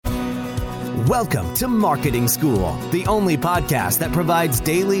Welcome to Marketing School, the only podcast that provides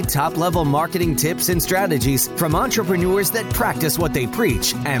daily top-level marketing tips and strategies from entrepreneurs that practice what they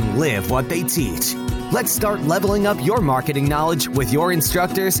preach and live what they teach. Let's start leveling up your marketing knowledge with your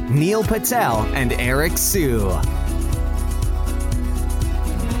instructors, Neil Patel and Eric Sue.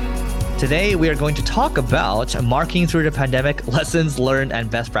 Today, we are going to talk about marketing through the pandemic, lessons learned, and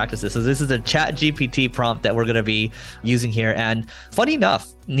best practices. So this is a ChatGPT prompt that we're going to be using here. And funny enough,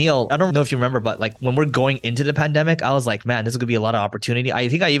 Neil, I don't know if you remember, but like when we're going into the pandemic, I was like, man, this is going to be a lot of opportunity. I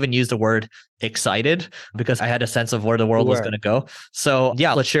think I even used the word excited because I had a sense of where the world was going to go. So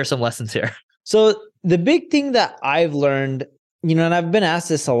yeah, let's share some lessons here. So the big thing that I've learned, and I've been asked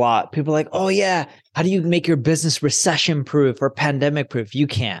this a lot. People are like, oh yeah, how do you make your business recession proof or pandemic proof? You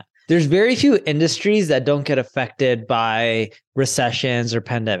can't. There's very few industries that don't get affected by recessions or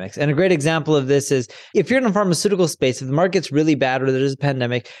pandemics. And a great example of this is if you're in the pharmaceutical space, if the market's really bad or there's a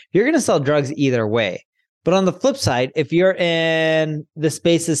pandemic, you're going to sell drugs either way. But on the flip side, if you're in the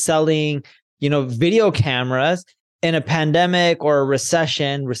space of selling, video cameras in a pandemic or a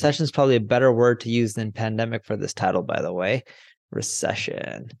recession is probably a better word to use than pandemic for this title, by the way.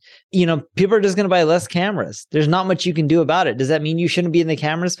 Recession. People are just going to buy less cameras. There's not much you can do about it. Does that mean you shouldn't be in the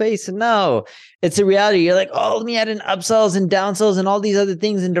camera space? No, it's a reality. You're like, oh, let me add in upsells and downsells and all these other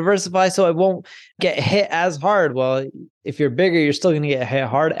things and diversify so I won't get hit as hard. Well, if you're bigger, you're still going to get hit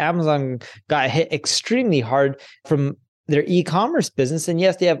hard. Amazon got hit extremely hard from their e-commerce business. And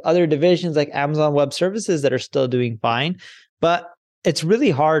yes, they have other divisions like Amazon Web Services that are still doing fine, but it's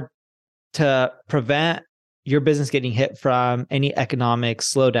really hard to prevent your business getting hit from any economic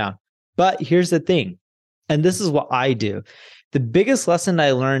slowdown. But here's the thing, and this is what I do. The biggest lesson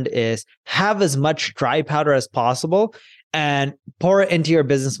I learned is have as much dry powder as possible and pour it into your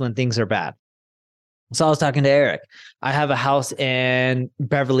business when things are bad. So I was talking to Eric. I have a house in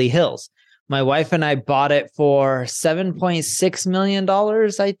Beverly Hills. My wife and I bought it for $7.6 million,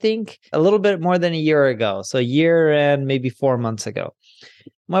 I think, a little bit more than a year ago. So a year and maybe 4 months ago.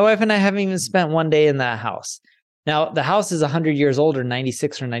 My wife and I haven't even spent one day in that house. Now, the house is 100 years old or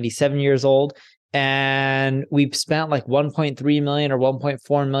 96 or 97 years old. And we've spent like 1.3 million or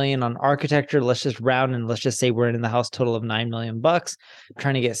 1.4 million on architecture. Let's just round and let's just say we're in the house total of $9 million. I'm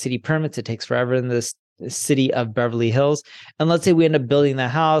trying to get city permits. It takes forever in this city of Beverly Hills. And let's say we end up building the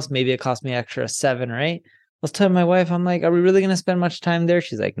house. Maybe it cost me extra 7 or 8. Let's tell my wife, I'm like, are we really going to spend much time there?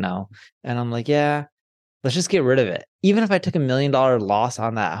 She's like, no. And I'm like, yeah. Let's just get rid of it. Even if I took $1 million loss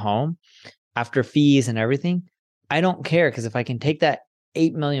on that home after fees and everything, I don't care because if I can take that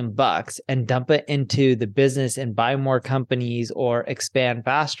 $8 million and dump it into the business and buy more companies or expand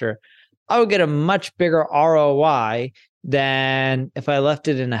faster, I would get a much bigger ROI than if I left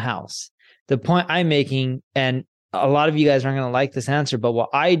it in a house. The point I'm making, and a lot of you guys aren't going to like this answer, but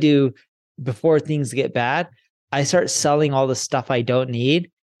what I do before things get bad, I start selling all the stuff I don't need.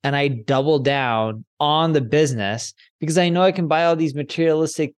 And I double down on the business because I know I can buy all these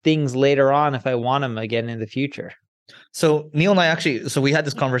materialistic things later on if I want them again in the future. So Neil and I we had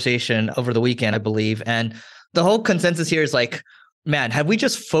this conversation over the weekend, I believe. And the whole consensus here is like, man, have we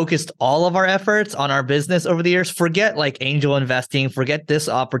just focused all of our efforts on our business over the years? Forget like angel investing, forget this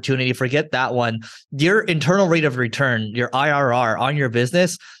opportunity, forget that one. Your internal rate of return, your IRR on your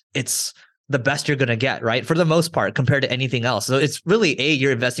business, it's the best you're going to get, right? For the most part, compared to anything else. So it's really,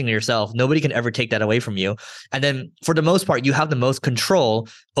 you're investing in yourself. Nobody can ever take that away from you. And then for the most part, you have the most control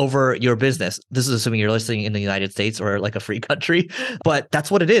over your business. This is assuming you're listening in the United States or like a free country, but that's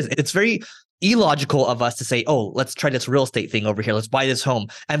what it is. It's very illogical of us to say, oh, let's try this real estate thing over here. Let's buy this home.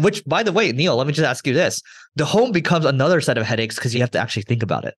 And which, by the way, Neil, let me just ask you this. The home becomes another set of headaches because you have to actually think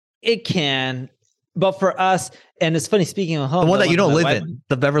about it. It can. But for us, and it's funny, speaking of home, the one that you don't live in,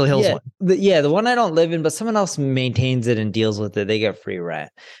 the Beverly Hills one. The one I don't live in, but someone else maintains it and deals with it. They get free rent.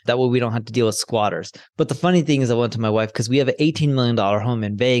 That way we don't have to deal with squatters. But the funny thing is I went to my wife because we have an $18 million home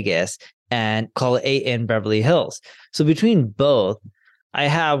in Vegas and call it 8 in Beverly Hills. So between both, I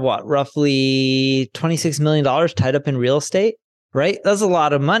have roughly $26 million tied up in real estate, right? That's a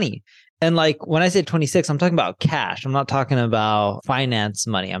lot of money. And like when I say 26, I'm talking about cash. I'm not talking about finance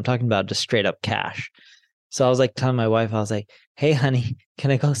money. I'm talking about just straight up cash. So I was like telling my wife, I was like, hey, honey,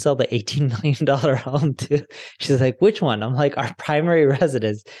 can I go sell the $18 million home too? She's like, which one? I'm like, our primary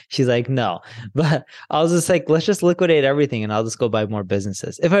residence. She's like, no. But I was just like, let's just liquidate everything and I'll just go buy more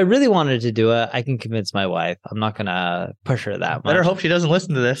businesses. If I really wanted to do it, I can convince my wife. I'm not going to push her that much. Better hope she doesn't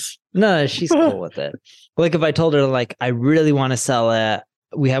listen to this. No, she's cool with it. Like if I told her like, I really want to sell it,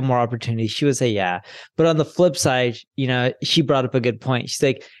 we have more opportunities, she would say, yeah. But on the flip side, she brought up a good point. She's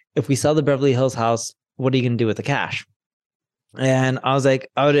like, if we sell the Beverly Hills house, what are you going to do with the cash? And I was like,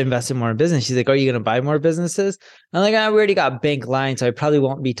 I would invest in more business. She's like, are you going to buy more businesses? I'm like, we already got bank lines, so I probably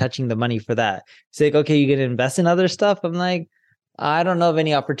won't be touching the money for that. She's like, okay, you going to invest in other stuff? I'm like, I don't know of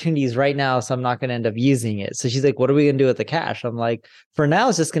any opportunities right now, so I'm not going to end up using it. So she's like, what are we going to do with the cash? I'm like, for now,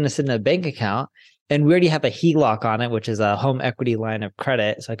 it's just going to sit in a bank account. And we already have a HELOC on it, which is a home equity line of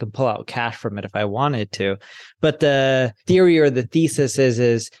credit. So I can pull out cash from it if I wanted to. But the theory or the thesis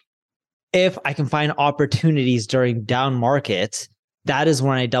is if I can find opportunities during down markets, that is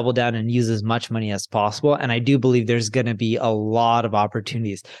when I double down and use as much money as possible. And I do believe there's going to be a lot of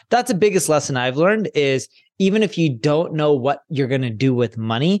opportunities. That's the biggest lesson I've learned is even if you don't know what you're going to do with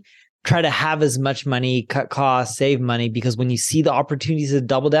money, try to have as much money, cut costs, save money, because when you see the opportunities to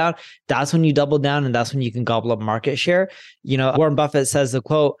double down, that's when you double down and that's when you can gobble up market share. You know, Warren Buffett says the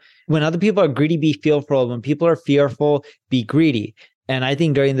quote, when other people are greedy, be fearful. When people are fearful, be greedy. And I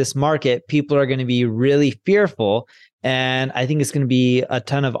think during this market, people are going to be really fearful. And I think it's going to be a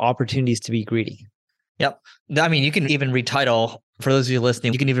ton of opportunities to be greedy. Yep. I mean, you can even retitle, for those of you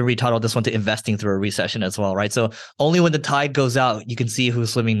listening, you can even retitle this one to investing through a recession as well, right? So only when the tide goes out, you can see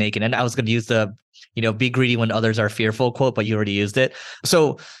who's swimming naked. And I was going to use the, be greedy when others are fearful quote, but you already used it.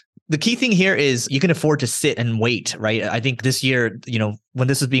 So the key thing here is you can afford to sit and wait, right? I think this year, when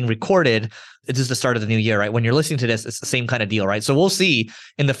this is being recorded, this is the start of the new year, right? When you're listening to this, it's the same kind of deal, right? So we'll see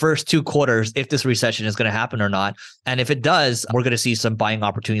in the first 2 quarters if this recession is going to happen or not. And if it does, we're going to see some buying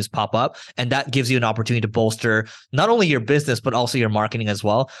opportunities pop up. And that gives you an opportunity to bolster not only your business, but also your marketing as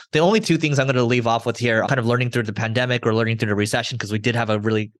well. The only 2 things I'm going to leave off with here, kind of learning through the pandemic or learning through the recession, because we did have a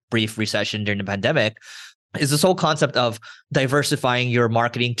really brief recession during the pandemic, is this whole concept of diversifying your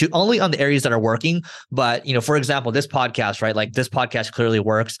marketing to only on the areas that are working. But, for example, this podcast, right? Like this podcast clearly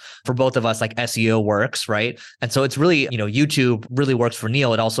works for both of us, like SEO works, right? And so it's really, YouTube really works for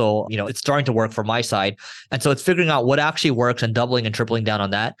Neil. It also, it's starting to work for my side. And so it's figuring out what actually works and doubling and tripling down on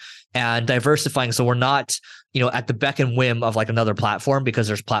that and diversifying. So we're not, at the beck and whim of like another platform because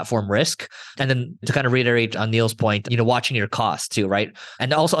there's platform risk. And then to kind of reiterate on Neil's point, watching your costs too, right?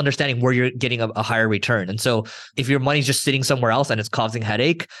 And also understanding where you're getting a higher return. And so if your money's just sitting somewhere else and it's causing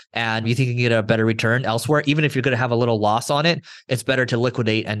headache and you think you can get a better return elsewhere, even if you're going to have a little loss on it, it's better to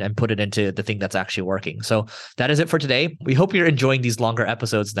liquidate and put it into the thing that's actually working. So that is it for today. We hope you're enjoying these longer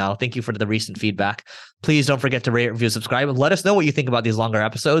episodes now. Thank you for the recent feedback. Please don't forget to rate, review, subscribe, and let us know what you think about these longer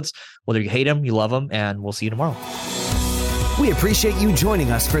episodes, whether you hate them, you love them, and we'll see you tomorrow. We appreciate you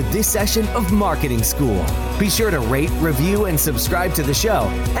joining us for this session of Marketing School. Be sure to rate, review, and subscribe to the show,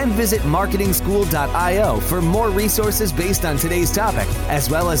 and visit marketingschool.io for more resources based on today's topic,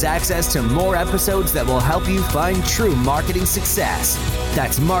 as well as access to more episodes that will help you find true marketing success.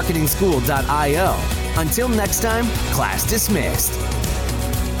 That's marketingschool.io. Until next time, class dismissed.